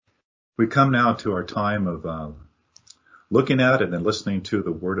We come now to our time of looking at and then listening to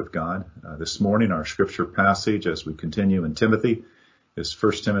the Word of God. This morning, our scripture passage as we continue in Timothy is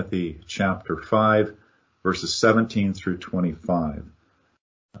 1 Timothy chapter 5, verses 17 through 25.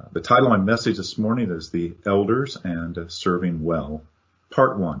 The title of my message this morning is The Elders and Serving Well,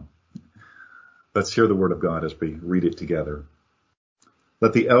 Part 1. Let's hear the Word of God as we read it together.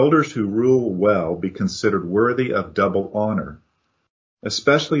 Let the elders who rule well be considered worthy of double honor,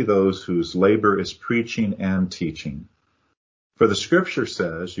 especially those whose labor is preaching and teaching. For the scripture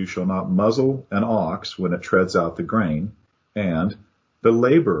says, you shall not muzzle an ox when it treads out the grain, and the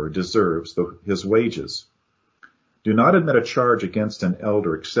laborer deserves his wages. Do not admit a charge against an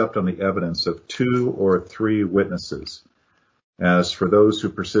elder except on the evidence of 2 or 3 witnesses. As for those who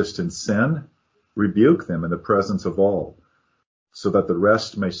persist in sin, rebuke them in the presence of all, so that the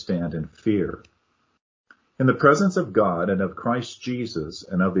rest may stand in fear. In the presence of God and of Christ Jesus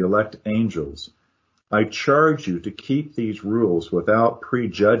and of the elect angels, I charge you to keep these rules without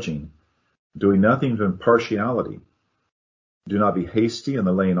prejudging, doing nothing of impartiality. Do not be hasty in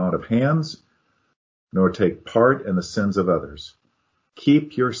the laying on of hands, nor take part in the sins of others.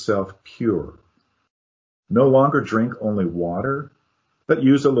 Keep yourself pure. No longer drink only water, but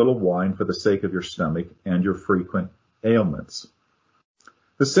use a little wine for the sake of your stomach and your frequent ailments.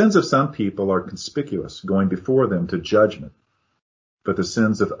 The sins of some people are conspicuous, going before them to judgment, but the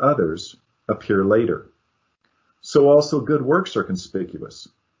sins of others appear later. So also good works are conspicuous,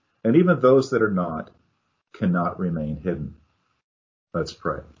 and even those that are not cannot remain hidden. Let's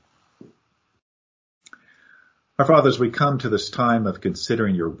pray. Our Father, as we come to this time of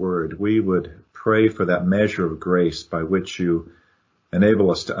considering your word, we would pray for that measure of grace by which you enable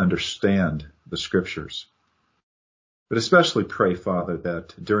us to understand the scriptures. But especially pray, Father,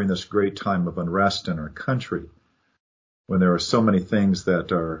 that during this great time of unrest in our country, when there are so many things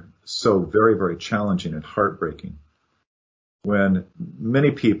that are so very, very challenging and heartbreaking, when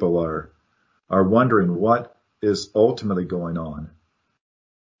many people are wondering what is ultimately going on,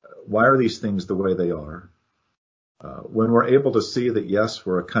 why are these things the way they are, when we're able to see that, yes,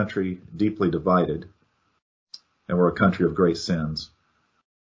 we're a country deeply divided, and we're a country of great sins,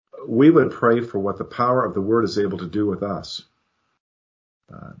 we would pray for what the power of the word is able to do with us.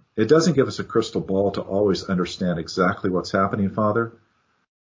 It doesn't give us a crystal ball to always understand exactly what's happening, Father,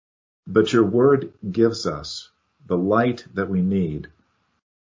 but your word gives us the light that we need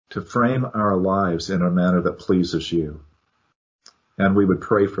to frame our lives in a manner that pleases you. And we would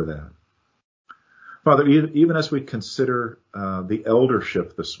pray for that. Father, even as we consider the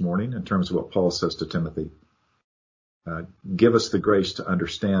eldership this morning in terms of what Paul says to Timothy, give us the grace to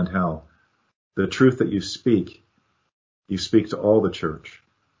understand how the truth that you speak to all the church.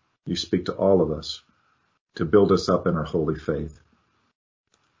 You speak to all of us to build us up in our holy faith.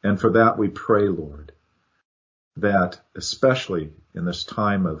 And for that we pray, Lord, that especially in this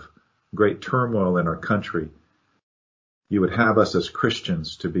time of great turmoil in our country, you would have us as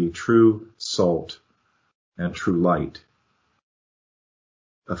Christians to be true salt and true light,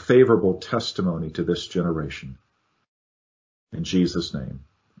 a favorable testimony to this generation. In Jesus' name,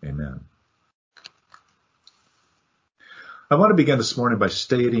 amen. I want to begin this morning by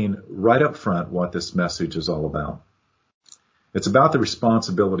stating right up front what this message is all about. It's about the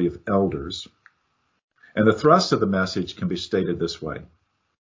responsibility of elders, and the thrust of the message can be stated this way.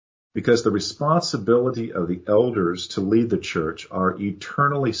 Because the responsibility of the elders to lead the church are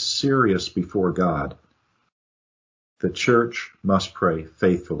eternally serious before God, the church must pray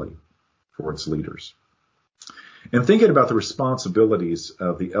faithfully for its leaders. In thinking about the responsibilities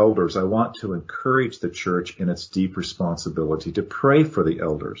of the elders, I want to encourage the church in its deep responsibility to pray for the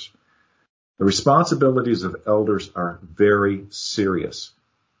elders. The responsibilities of elders are very serious.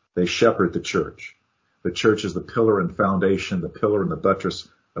 They shepherd the church. The church is the pillar and foundation, the pillar and the buttress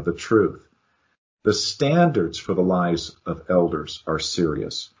of the truth. The standards for the lives of elders are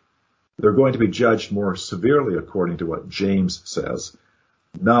serious. They're going to be judged more severely according to what James says.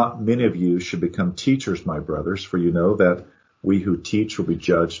 Not many of you should become teachers, my brothers, for you know that we who teach will be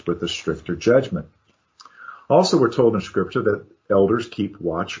judged with a stricter judgment. Also, we're told in Scripture that elders keep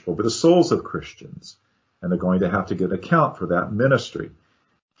watch over the souls of Christians, and they're going to have to give account for that ministry.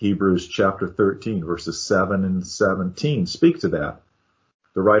 Hebrews chapter 13, verses 7 and 17 speak to that.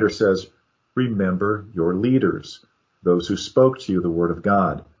 The writer says, remember your leaders, those who spoke to you the word of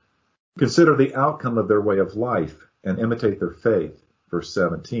God. Consider the outcome of their way of life and imitate their faith. Verse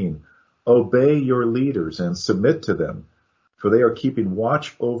 17, obey your leaders and submit to them, for they are keeping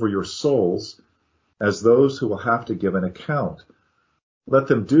watch over your souls as those who will have to give an account. Let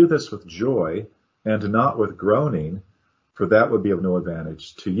them do this with joy and not with groaning, for that would be of no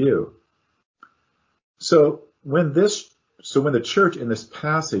advantage to you. So when the church in this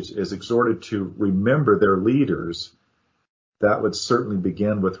passage is exhorted to remember their leaders, that would certainly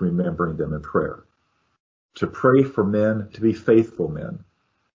begin with remembering them in prayer. To pray for men to be faithful men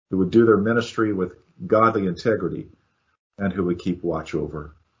who would do their ministry with godly integrity and who would keep watch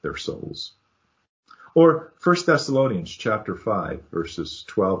over their souls. Or 1 Thessalonians chapter 5, verses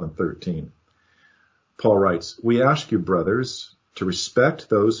 12 and 13. Paul writes, "We ask you, brothers, to respect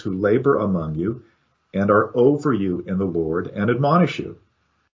those who labor among you and are over you in the Lord and admonish you,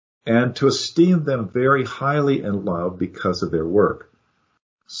 and to esteem them very highly in love because of their work."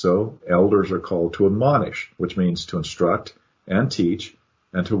 So elders are called to admonish, which means to instruct and teach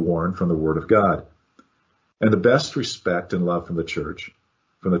and to warn from the Word of God. And the best respect and love from the church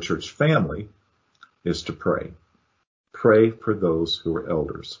family, is to pray. Pray for those who are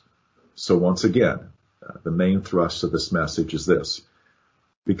elders. So once again, the main thrust of this message is this.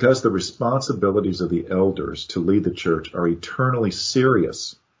 Because the responsibilities of the elders to lead the church are eternally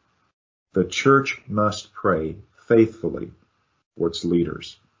serious, the church must pray faithfully for its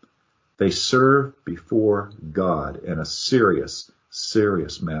leaders. They serve before God in a serious,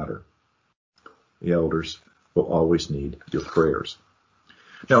 serious matter. The elders will always need your prayers.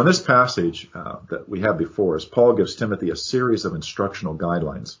 Now, in this passage that we have before us, Paul gives Timothy a series of instructional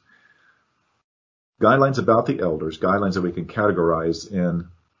guidelines. Guidelines about the elders, guidelines that we can categorize in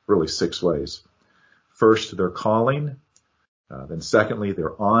really 6 ways. First, their calling. Then secondly,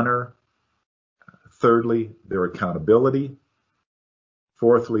 their honor. Thirdly, their accountability.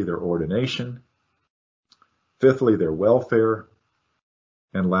 Fourthly, their ordination. Fifthly, their welfare.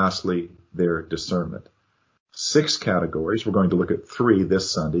 And lastly, their discernment. 6 categories. We're going to look at 3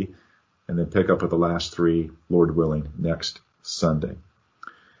 this Sunday and then pick up with the last 3, Lord willing, next Sunday.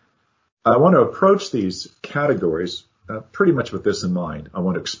 I want to approach these categories pretty much with this in mind. I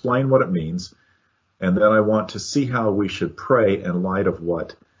want to explain what it means, and then I want to see how we should pray in light of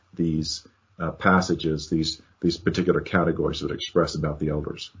what these passages, these particular categories would express about the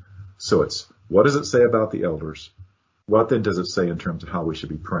elders. So it's, what does it say about the elders? What then does it say in terms of how we should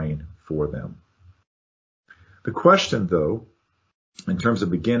be praying for them? The question, though, in terms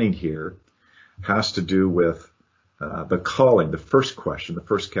of beginning here, has to do with the calling. The first question, the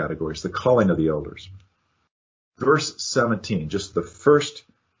first category is the calling of the elders. Verse 17, just the first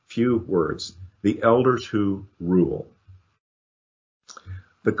few words, the elders who rule.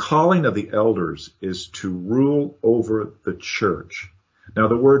 The calling of the elders is to rule over the church. Now,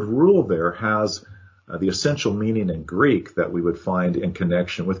 the word rule there has the essential meaning in Greek that we would find in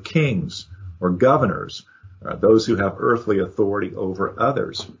connection with kings or governors, those who have earthly authority over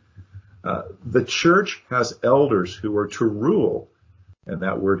others. The church has elders who are to rule, and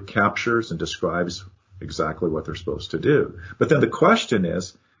that word captures and describes exactly what they're supposed to do. But then the question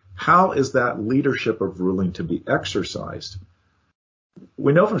is, how is that leadership of ruling to be exercised?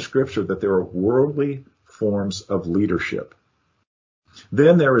 We know from Scripture that there are worldly forms of leadership.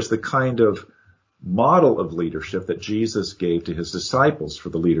 Then there is the kind of model of leadership that Jesus gave to his disciples for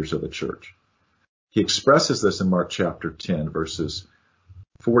the leaders of the church. He expresses this in Mark chapter 10, verses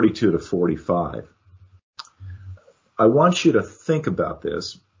 42 to 45. I want you to think about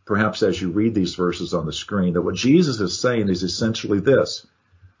this, perhaps as you read these verses on the screen, that what Jesus is saying is essentially this.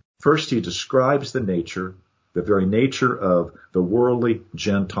 First, he describes the very nature of the worldly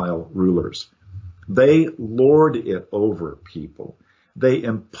Gentile rulers. They lord it over people. They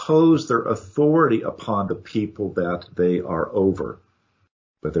impose their authority upon the people that they are over.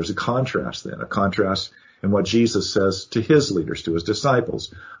 But there's a contrast then, a contrast in what Jesus says to his leaders, to his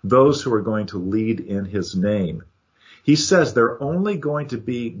disciples, those who are going to lead in his name. He says they're only going to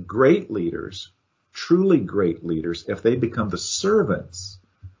be great leaders, truly great leaders, if they become the servants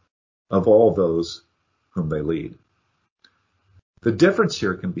of all those whom they lead. The difference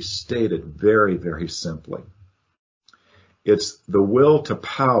here can be stated very, very simply. It's the will to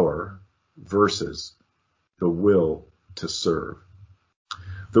power versus the will to serve.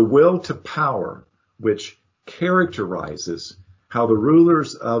 The will to power, which characterizes how the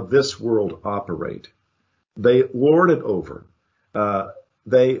rulers of this world operate. They lord it over.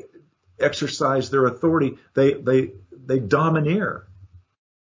 They exercise their authority. They domineer.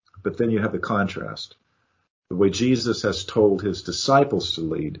 But then you have the contrast. The way Jesus has told his disciples to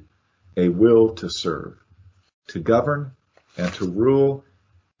lead, a will to serve, to govern and to rule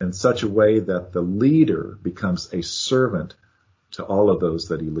in such a way that the leader becomes a servant to all of those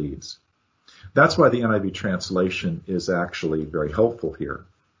that he leads. That's why the NIV translation is actually very helpful here.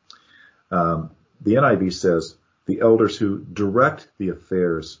 The NIV says, the elders who direct the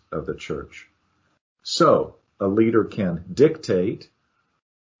affairs of the church. So, a leader can dictate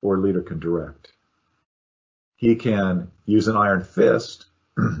or a leader can direct. He can use an iron fist,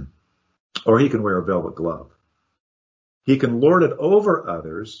 or he can wear a velvet glove. He can lord it over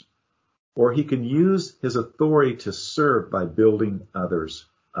others, or he can use his authority to serve by building others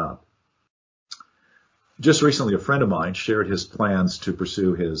up. Just recently, a friend of mine shared his plans to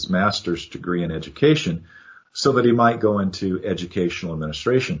pursue his master's degree in education so that he might go into educational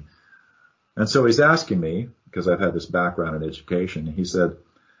administration. And so he's asking me, because I've had this background in education, he said,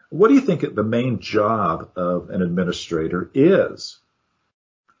 what do you think the main job of an administrator is?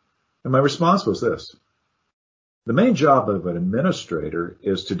 And my response was this. The main job of an administrator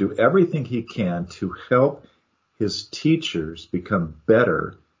is to do everything he can to help his teachers become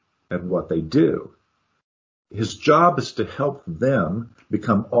better at what they do. His job is to help them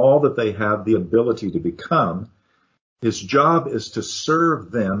become all that they have the ability to become. His job is to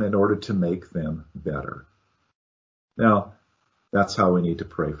serve them in order to make them better. Now, that's how we need to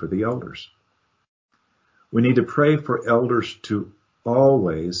pray for the elders. We need to pray for elders to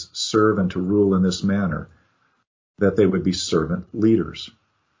always serve and to rule in this manner, that they would be servant leaders.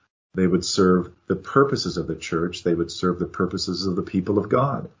 They would serve the purposes of the church. They would serve the purposes of the people of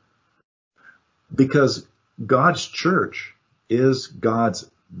God. Because God's church is God's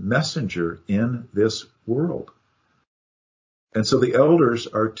messenger in this world. And so the elders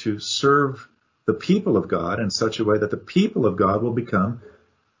are to serve the people of God in such a way that the people of God will become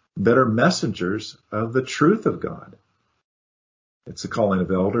better messengers of the truth of God. It's the calling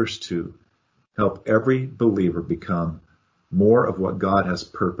of elders to help every believer become more of what God has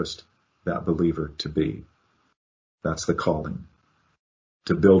purposed that believer to be. That's the calling,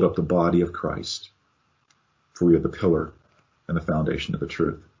 to build up the body of Christ, for we are the pillar and the foundation of the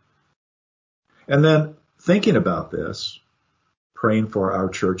truth. And then thinking about this, praying for our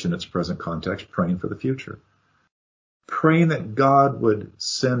church in its present context, praying for the future, praying that God would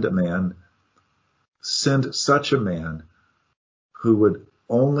send such a man who would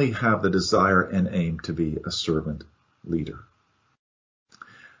only have the desire and aim to be a servant leader.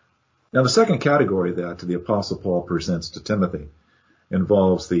 Now, the second category that the Apostle Paul presents to Timothy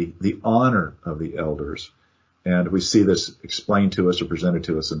involves the honor of the elders. And we see this explained to us or presented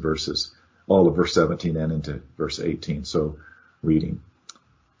to us in all of verse 17 and into verse 18. So, reading.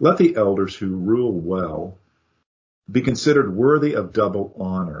 Let the elders who rule well be considered worthy of double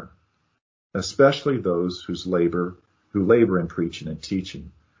honor, especially those who labor in preaching and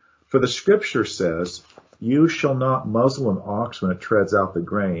teaching. For the scripture says, you shall not muzzle an ox when it treads out the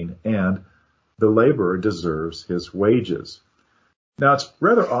grain, and the laborer deserves his wages. Now, it's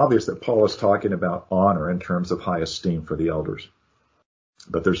rather obvious that Paul is talking about honor in terms of high esteem for the elders.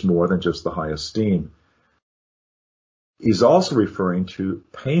 But there's more than just the high esteem. He's also referring to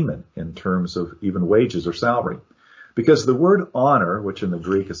payment in terms of even wages or salary. Because the word honor, which in the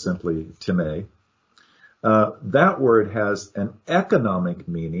Greek is simply time, that word has an economic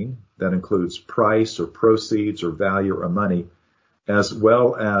meaning that includes price or proceeds or value or money, as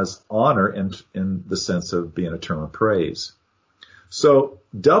well as honor in the sense of being a term of praise. So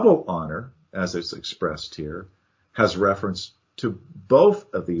double honor, as it's expressed here, has reference to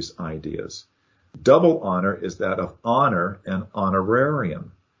both of these ideas. Double honor is that of honor and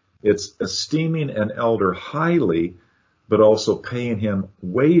honorarium. It's esteeming an elder highly, but also paying him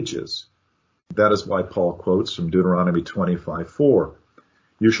wages. That is why Paul quotes from Deuteronomy 25:4.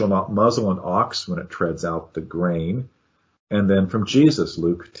 You shall not muzzle an ox when it treads out the grain. And then from Jesus,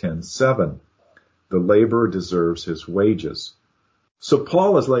 Luke 10:7. The laborer deserves his wages. So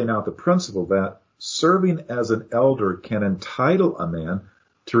Paul is laying out the principle that serving as an elder can entitle a man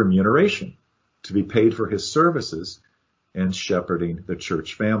to remuneration, to be paid for his services in shepherding the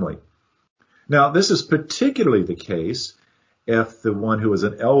church family. Now, this is particularly the case if the one who is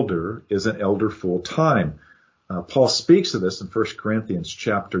an elder full time. Paul speaks of this in 1 Corinthians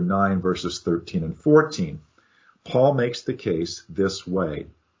chapter 9, verses 13 and 14. Paul makes the case this way.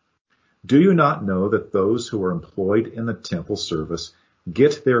 Do you not know that those who are employed in the temple service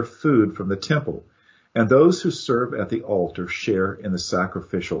get their food from the temple, and those who serve at the altar share in the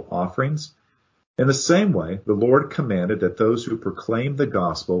sacrificial offerings? In the same way, the Lord commanded that those who proclaim the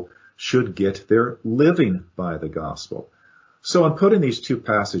gospel should get their living by the gospel. So in putting these two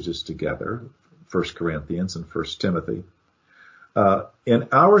passages together, 1 Corinthians and 1 Timothy, in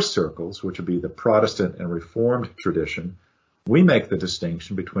our circles, which would be the Protestant and Reformed tradition, we make the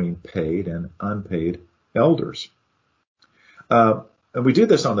distinction between paid and unpaid elders. And we do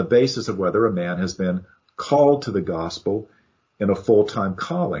this on the basis of whether a man has been called to the gospel in a full-time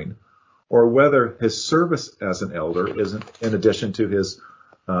calling, or whether his service as an elder is in addition to his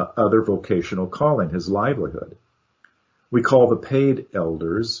other vocational calling, his livelihood. We call the paid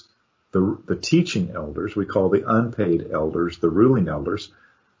elders the teaching elders. We call the unpaid elders the ruling elders.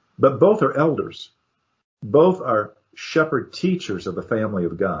 But both are elders. Both are shepherd teachers of the family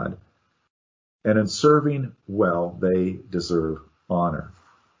of God. And in serving well, they deserve honor.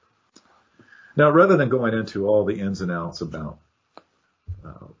 Now, rather than going into all the ins and outs about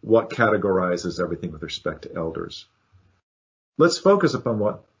what categorizes everything with respect to elders, let's focus upon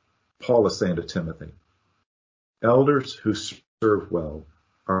what Paul is saying to Timothy. Elders who serve well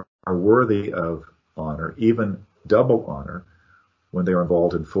are worthy of honor, even double honor, when they are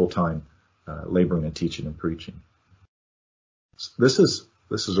involved in full-time laboring and teaching and preaching. This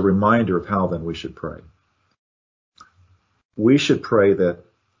is a reminder of how then we should pray. We should pray that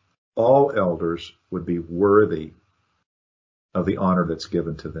all elders would be worthy of the honor that's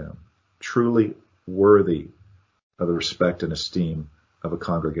given to them, truly worthy of the respect and esteem of a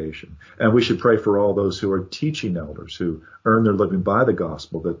congregation. And we should pray for all those who are teaching elders, who earn their living by the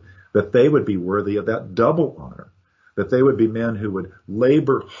gospel, that they would be worthy of that double honor, that they would be men who would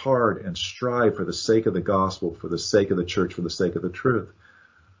labor hard and strive for the sake of the gospel, for the sake of the church, for the sake of the truth,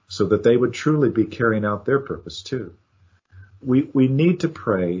 so that they would truly be carrying out their purpose too. We need to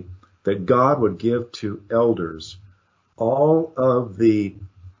pray that God would give to elders all of the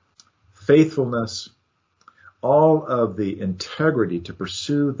faithfulness, all of the integrity to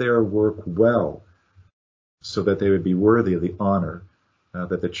pursue their work well, so that they would be worthy of the honor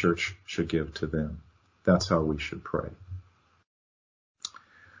that the church should give to them. That's how we should pray.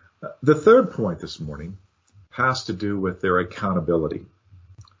 The third point this morning has to do with their accountability.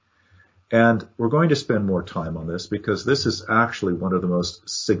 And we're going to spend more time on this because this is actually one of the most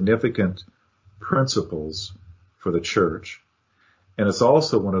significant principles for the church. And it's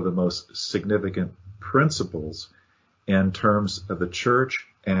also one of the most significant principles in terms of the church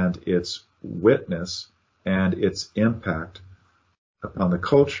and its witness and its impact upon the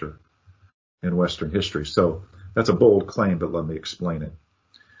culture in Western history. So that's a bold claim, but let me explain it.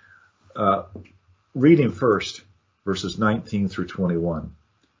 Reading first, verses 19 through 21,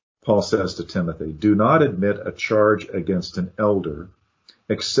 Paul says to Timothy, "Do not admit a charge against an elder,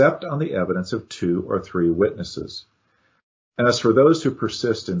 except on the evidence of 2 or 3 witnesses. As for those who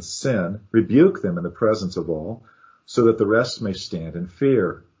persist in sin, rebuke them in the presence of all, so that the rest may stand in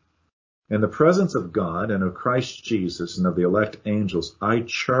fear. In the presence of God and of Christ Jesus and of the elect angels, I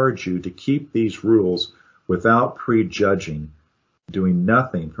charge you to keep these rules without prejudging, doing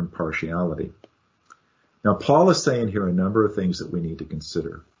nothing from partiality." Now, Paul is saying here a number of things that we need to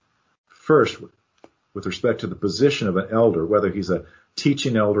consider. First, with respect to the position of an elder, whether he's a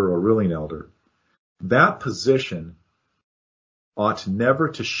teaching elder or ruling elder, that position ought never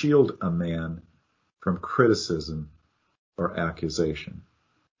to shield a man from criticism or accusation.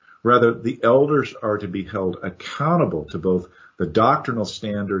 Rather, the elders are to be held accountable to both the doctrinal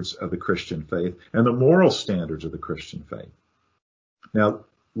standards of the Christian faith and the moral standards of the Christian faith. Now,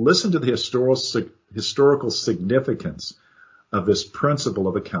 listen to the historical significance of this principle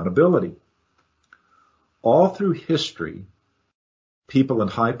of accountability. All through history, people in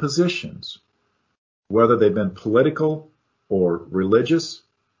high positions, whether they've been political or religious,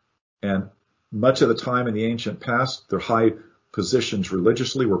 and much of the time in the ancient past, their high positions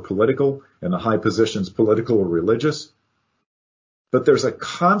religiously were political, and the high positions political or religious. But there's a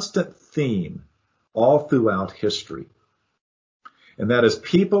constant theme all throughout history, and that is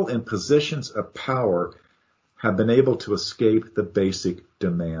people in positions of power have been able to escape the basic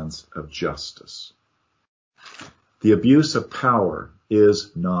demands of justice. The abuse of power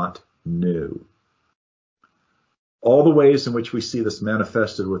is not new. All the ways in which we see this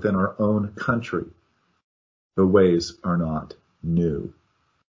manifested within our own country, the ways are not new.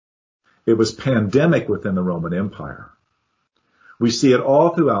 It was pandemic within the Roman Empire. We see it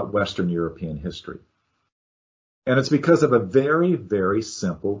all throughout Western European history. And it's because of a very, very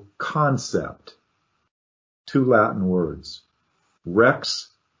simple concept. 2 Latin words, rex,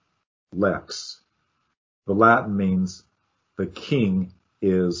 lex. The Latin means the king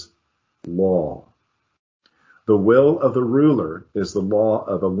is law. The will of the ruler is the law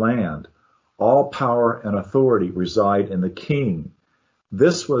of the land. All power and authority reside in the king.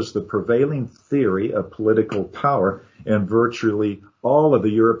 This was the prevailing theory of political power in virtually all of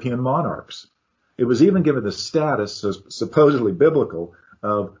the European monarchs. It was even given the status, supposedly biblical,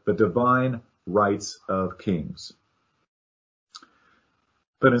 of the divine rights of kings.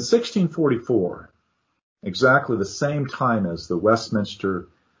 But in 1644, exactly the same time as the Westminster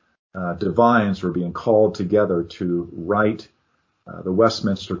divines were being called together to write the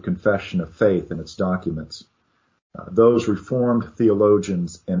Westminster Confession of Faith and its documents, those Reformed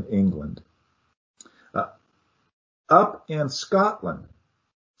theologians in England. Up in Scotland,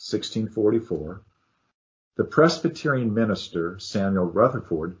 1644, the Presbyterian minister Samuel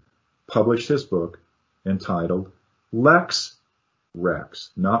Rutherford published his book entitled Lex Rex,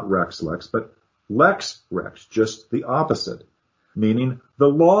 not Rex Lex, but Lex Rex, just the opposite, meaning the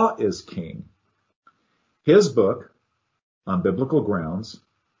law is king. His book, on biblical grounds,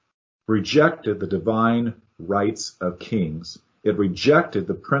 rejected the divine rights of kings. It rejected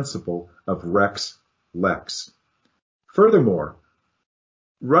the principle of Rex Lex. Furthermore,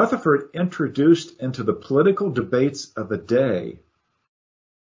 Rutherford introduced into the political debates of the day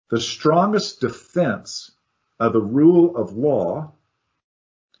the strongest defense of the rule of law,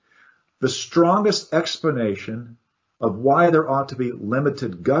 the strongest explanation of why there ought to be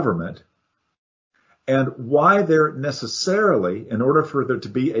limited government, and why there necessarily, in order for there to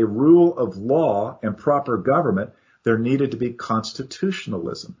be a rule of law and proper government, there needed to be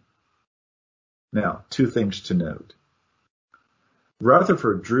constitutionalism. Now, two things to note.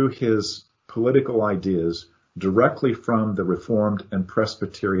 Rutherford drew his political ideas directly from the Reformed and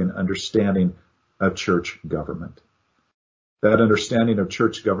Presbyterian understanding of church government. That understanding of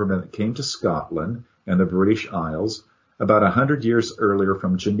church government came to Scotland and the British Isles about 100 years earlier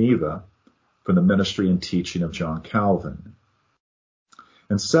from Geneva, from the ministry and teaching of John Calvin.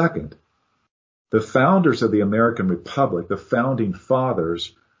 And second, the founders of the American Republic, the founding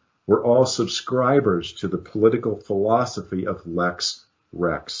fathers, were all subscribers to the political philosophy of Lex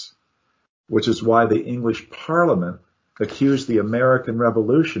Rex, which is why the English Parliament accused the American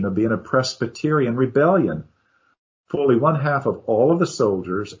Revolution of being a Presbyterian rebellion. Fully one half of all of the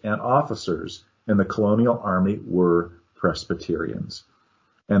soldiers and officers in the colonial army were Presbyterians.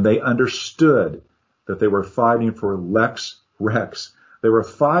 And they understood that they were fighting for Lex Rex. They were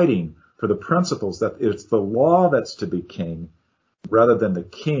fighting for the principles that it's the law that's to be king rather than the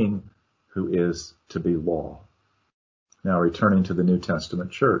king who is to be law. Now, returning to the New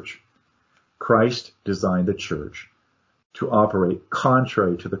Testament church, Christ designed the church to operate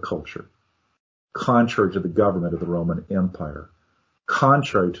contrary to the culture, contrary to the government of the Roman Empire,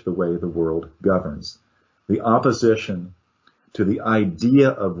 contrary to the way the world governs. The opposition to the idea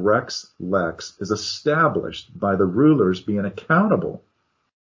of Rex Lex is established by the rulers being accountable,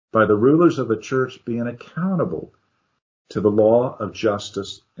 by the rulers of the church being accountable to the law of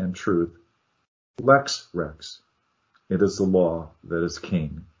justice and truth. Lex Rex. It is the law that is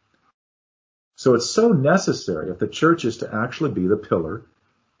king. So it's so necessary, if the church is to actually be the pillar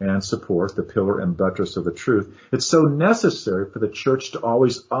and support, the pillar and buttress of the truth, it's so necessary for the church to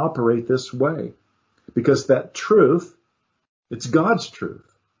always operate this way. Because that truth, it's God's truth.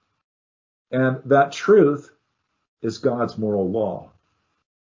 And that truth is God's moral law.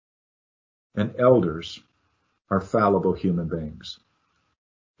 And elders are fallible human beings.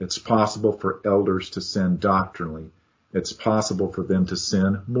 It's possible for elders to sin doctrinally. It's possible for them to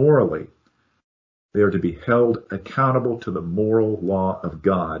sin morally. They are to be held accountable to the moral law of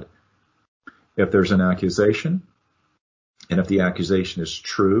God. If there's an accusation, and if the accusation is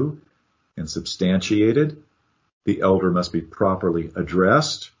true and substantiated, the elder must be properly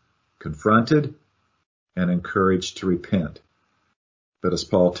addressed, confronted, and encouraged to repent. But as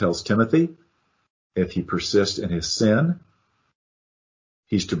Paul tells Timothy, if he persists in his sin,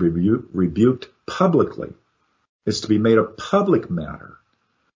 he's to be rebuked publicly. It's to be made a public matter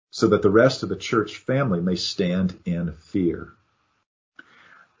so that the rest of the church family may stand in fear.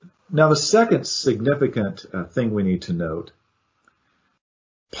 Now, the second significant thing we need to note,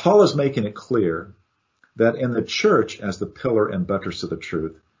 Paul is making it clear that in the church, as the pillar and buttress of the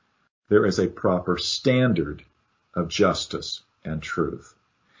truth, there is a proper standard of justice and truth,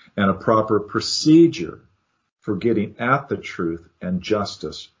 and a proper procedure for getting at the truth and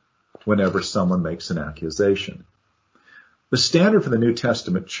justice whenever someone makes an accusation. The standard for the New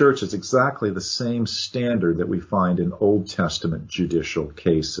Testament church is exactly the same standard that we find in Old Testament judicial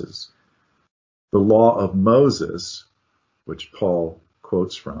cases. The law of Moses, which Paul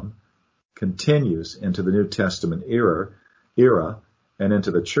quotes from, continues into the New Testament era and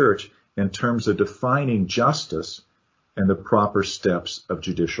into the church in terms of defining justice and the proper steps of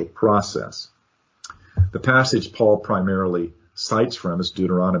judicial process. The passage Paul primarily cites from is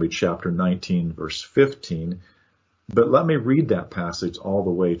Deuteronomy chapter 19, verse 15. But let me read that passage all the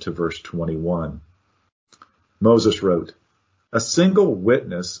way to verse 21. Moses wrote, "A single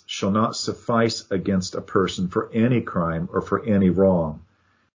witness shall not suffice against a person for any crime or for any wrong,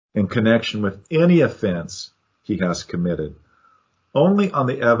 in connection with any offense he has committed. Only on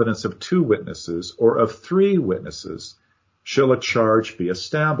the evidence of 2 witnesses or of 3 witnesses shall a charge be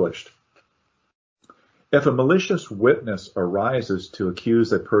established. If a malicious witness arises to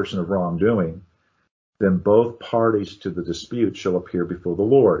accuse a person of wrongdoing, then both parties to the dispute shall appear before the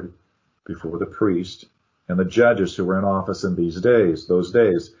Lord, before the priest, and the judges who were in office in those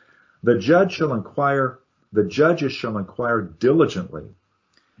days. The judges shall inquire diligently,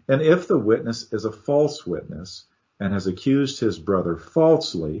 and if the witness is a false witness and has accused his brother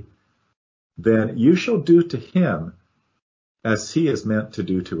falsely, then you shall do to him as he is meant to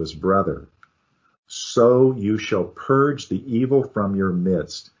do to his brother. So you shall purge the evil from your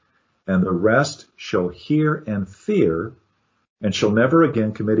midst, and the rest shall hear and fear, and shall never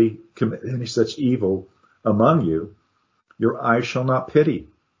again commit any such evil among you. Your eye shall not pity.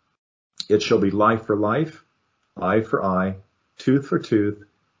 It shall be life for life, eye for eye, tooth for tooth,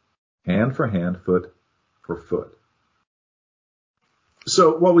 hand for hand, foot for foot.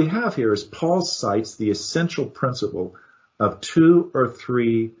 So what we have here is Paul cites the essential principle of 2 or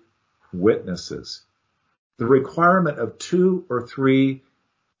 3 witnesses. The requirement of 2 or 3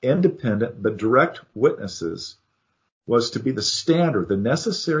 independent but direct witnesses was to be the standard, the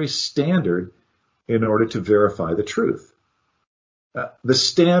necessary standard in order to verify the truth. The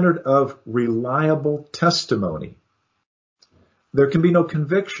standard of reliable testimony. There can be no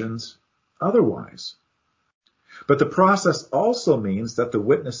convictions otherwise. But the process also means that the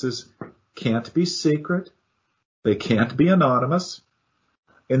witnesses can't be secret. They can't be anonymous.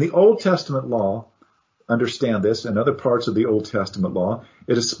 In the Old Testament law, understand this, in other parts of the Old Testament law,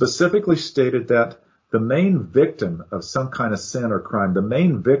 it is specifically stated that the main victim of some kind of sin or crime, the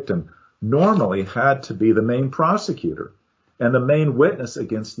main victim normally had to be the main prosecutor and the main witness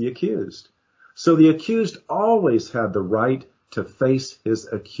against the accused. So the accused always had the right to face his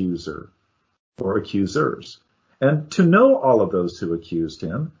accuser or accusers, and to know all of those who accused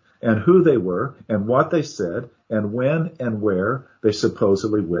him and who they were and what they said and when and where they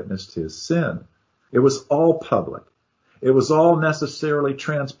supposedly witnessed his sin. It was all public. It was all necessarily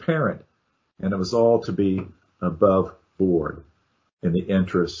transparent, and it was all to be above board in the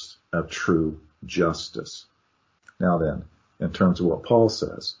interests of true justice. Now then, in terms of what Paul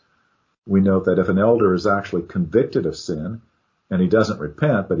says, we note that if an elder is actually convicted of sin and he doesn't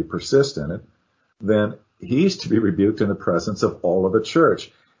repent, but he persists in it, then he's to be rebuked in the presence of all of the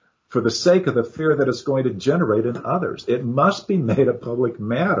church for the sake of the fear that it's going to generate in others. It must be made a public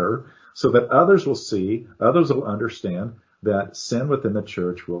matter so that others will see, others will understand that sin within the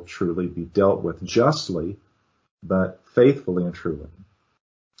church will truly be dealt with justly, but faithfully and truly.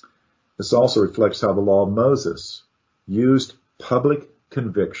 This also reflects how the law of Moses used public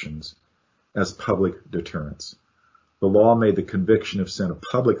convictions as public deterrents. The law made the conviction of sin a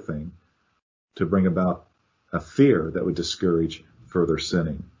public thing to bring about a fear that would discourage further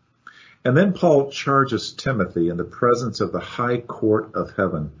sinning. And then Paul charges Timothy in the presence of the high court of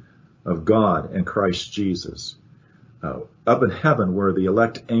heaven, of God and Christ Jesus, up in heaven where the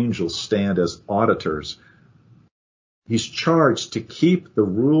elect angels stand as auditors. He's charged to keep the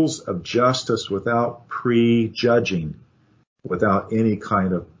rules of justice without prejudging, without any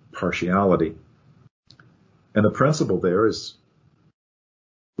kind of partiality. And the principle there is,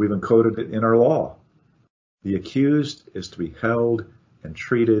 we've encoded it in our law. The accused is to be held and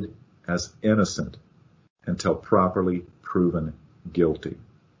treated as innocent until properly proven guilty.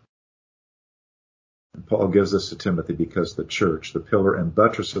 And Paul gives this to Timothy because the church, the pillar and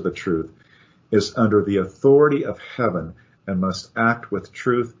buttress of the truth, is under the authority of heaven and must act with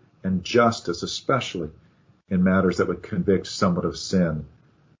truth and justice, especially in matters that would convict someone of sin,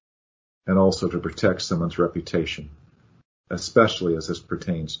 and also to protect someone's reputation, especially as this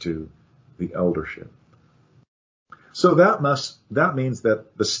pertains to the eldership. So that means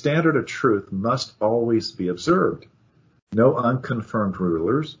that the standard of truth must always be observed. No unconfirmed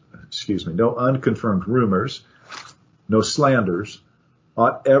rumors, no slanders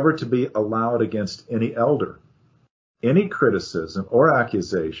ought ever to be allowed against any elder. Any criticism or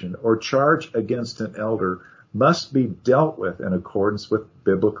accusation or charge against an elder must be dealt with in accordance with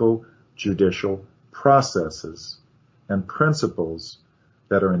biblical judicial processes and principles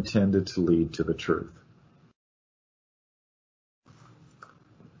that are intended to lead to the truth.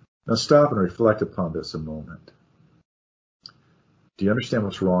 Now stop and reflect upon this a moment. Do you understand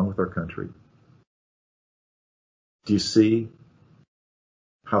what's wrong with our country? Do you see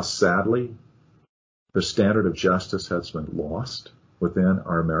how sadly the standard of justice has been lost within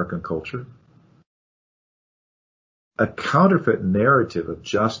our American culture? A counterfeit narrative of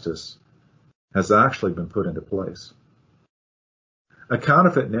justice has actually been put into place. A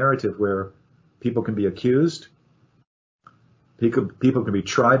counterfeit narrative where people can be accused, people can be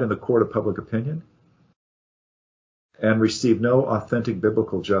tried in the court of public opinion, and receive no authentic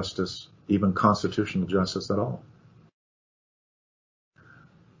biblical justice, even constitutional justice at all.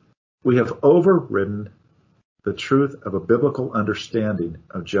 We have overridden the truth of a biblical understanding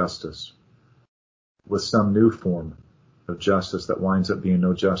of justice with some new form of justice that winds up being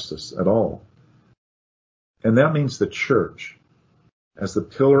no justice at all. And that means the church, as the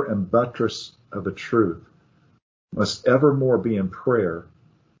pillar and buttress of the truth, must evermore be in prayer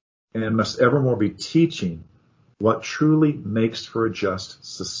and must evermore be teaching what truly makes for a just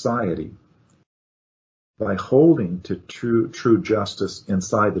society by holding to true justice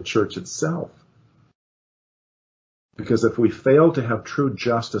inside the church itself. Because if we fail to have true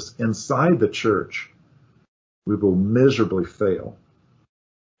justice inside the church, we will miserably fail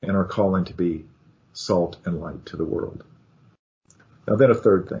in our calling to be salt and light to the world. Now then, a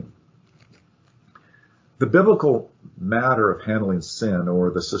third thing. The biblical matter of handling sin,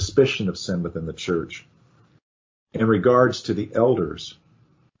 or the suspicion of sin within the church, in regards to the elders,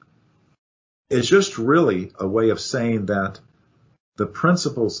 is just really a way of saying that the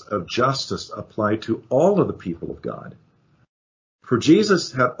principles of justice apply to all of the people of God. For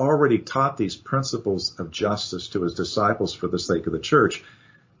Jesus had already taught these principles of justice to his disciples for the sake of the church.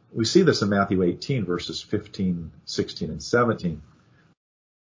 We see this in Matthew 18, verses 15, 16, and 17.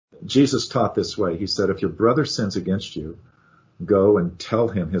 Jesus taught this way. He said, if your brother sins against you, go and tell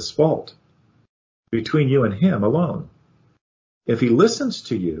him his fault, between you and him alone. If he listens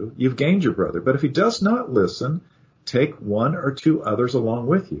to you, you've gained your brother. But if he does not listen, take one or two others along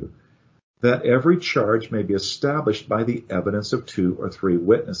with you, that every charge may be established by the evidence of 2 or 3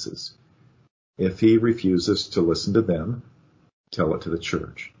 witnesses. If he refuses to listen to them, tell it to the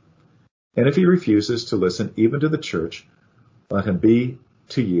church. And if he refuses to listen even to the church, let him be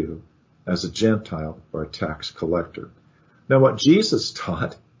to you as a Gentile or a tax collector. Now, what Jesus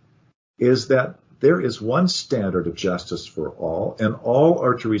taught is that there is one standard of justice for all, and all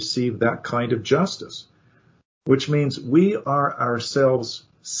are to receive that kind of justice, which means we are ourselves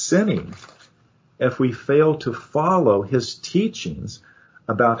sinning if we fail to follow his teachings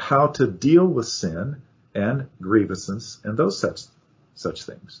about how to deal with sin and grievances and those such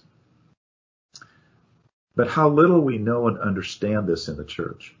things. But how little we know and understand this in the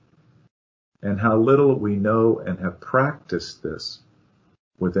church, and how little we know and have practiced this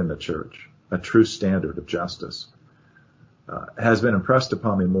within the church, a true standard of justice, has been impressed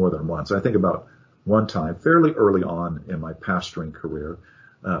upon me more than once. I think about one time, fairly early on in my pastoring career,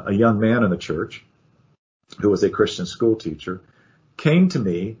 a young man in the church who was a Christian school teacher came to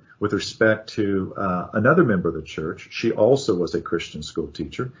me with respect to another member of the church. She also was a Christian school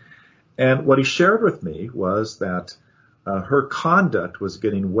teacher. And what he shared with me was that her conduct was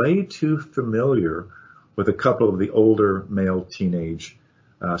getting way too familiar with a couple of the older male teenage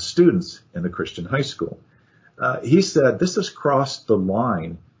students in the Christian high school. He said this has crossed the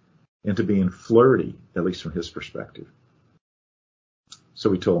line into being flirty, at least from his perspective.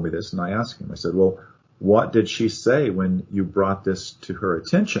 So he told me this, and I asked him, I said, well, what did she say when you brought this to her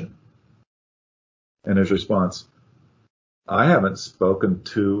attention? And his response, I haven't spoken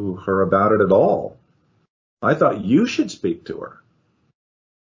to her about it at all. I thought you should speak to her.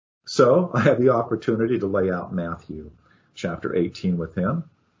 So I had the opportunity to lay out Matthew chapter 18 with him.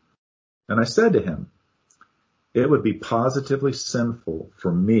 And I said to him, it would be positively sinful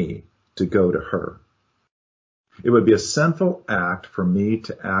for me to go to her. It would be a sinful act for me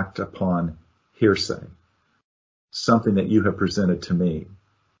to act upon hearsay, something that you have presented to me,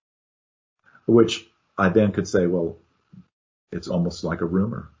 which I then could say, well, it's almost like a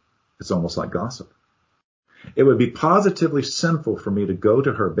rumor. It's almost like gossip. It would be positively sinful for me to go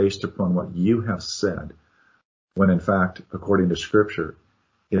to her based upon what you have said, when in fact, according to Scripture,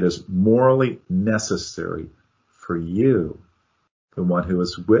 it is morally necessary for you, the one who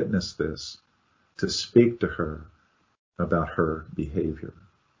has witnessed this, to speak to her about her behavior.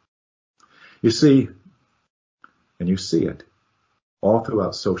 You see, and you see it all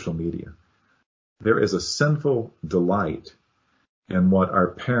throughout social media, there is a sinful delight in what our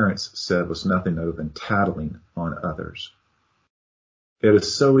parents said was nothing other than tattling on others. It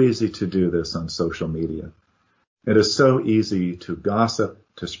is so easy to do this on social media. It is so easy to gossip,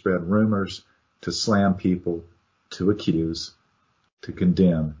 to spread rumors, to slam people, to accuse, to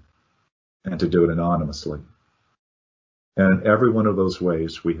condemn, and to do it anonymously. And in every one of those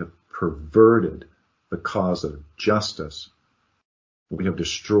ways, we have perverted the cause of justice. We have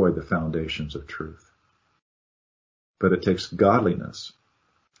destroyed the foundations of truth. But it takes godliness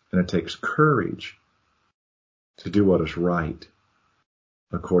and it takes courage to do what is right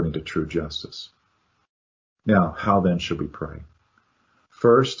according to true justice. Now, how then should we pray?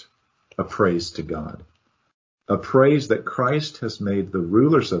 First, a praise to God. A praise that Christ has made the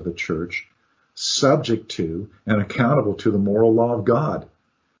rulers of the church subject to and accountable to the moral law of God.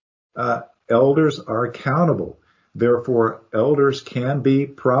 Elders are accountable. Therefore, elders can be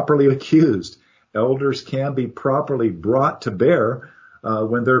properly accused. Elders can be properly brought to bear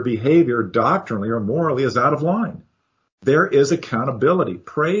when their behavior doctrinally or morally is out of line. There is accountability.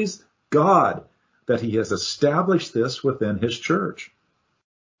 Praise God that he has established this within his church.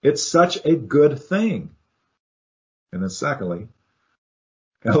 It's such a good thing. And then secondly,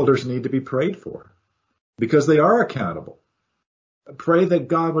 elders need to be prayed for because they are accountable. Pray that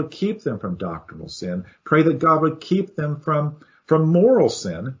God would keep them from doctrinal sin. Pray that God would keep them from moral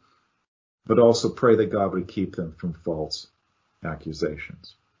sin, but also pray that God would keep them from false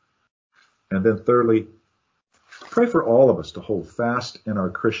accusations. And then thirdly, pray for all of us to hold fast in our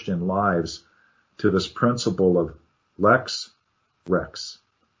Christian lives to this principle of lex rex.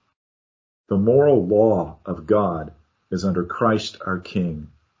 The moral law of God is under Christ our King,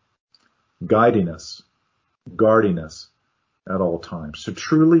 guiding us, guarding us at all times. To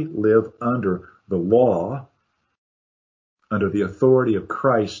truly live under the law, under the authority of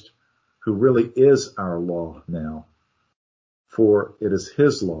Christ, who really is our law now. For it is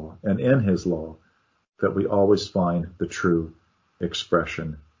his law, and in his law, that we always find the true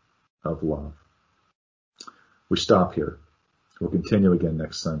expression of love. We stop here. We'll continue again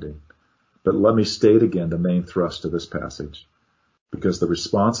next Sunday. But let me state again the main thrust of this passage, because the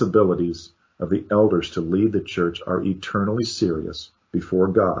responsibilities of the elders to lead the church are eternally serious before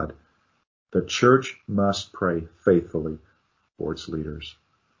God. The church must pray faithfully for its leaders.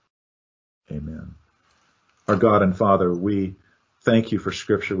 Amen. Our God and Father, we thank you for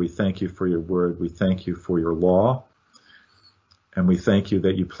Scripture. We thank you for your word. We thank you for your law. And we thank you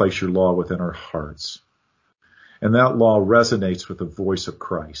that you place your law within our hearts. And that law resonates with the voice of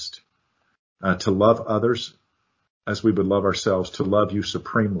Christ. To love others as we would love ourselves, to love you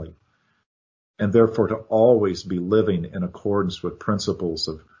supremely, and therefore to always be living in accordance with principles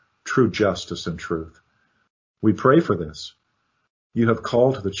of true justice and truth. We pray for this. You have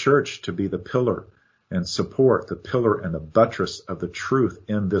called the church to be the pillar and support, the pillar and the buttress of the truth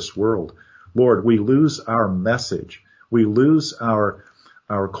in this world. Lord, we lose our message. We lose our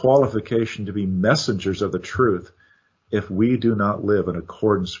qualification to be messengers of the truth if we do not live in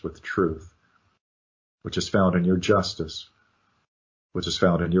accordance with truth, which is found in your justice, which is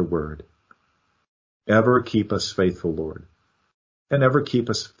found in your word. Ever keep us faithful, Lord, and ever keep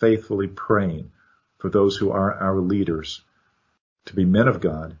us faithfully praying for those who are our leaders to be men of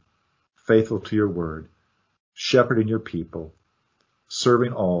God, faithful to your word, shepherding your people,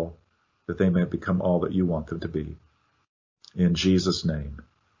 serving all that they may become all that you want them to be. In Jesus' name,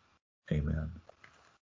 amen.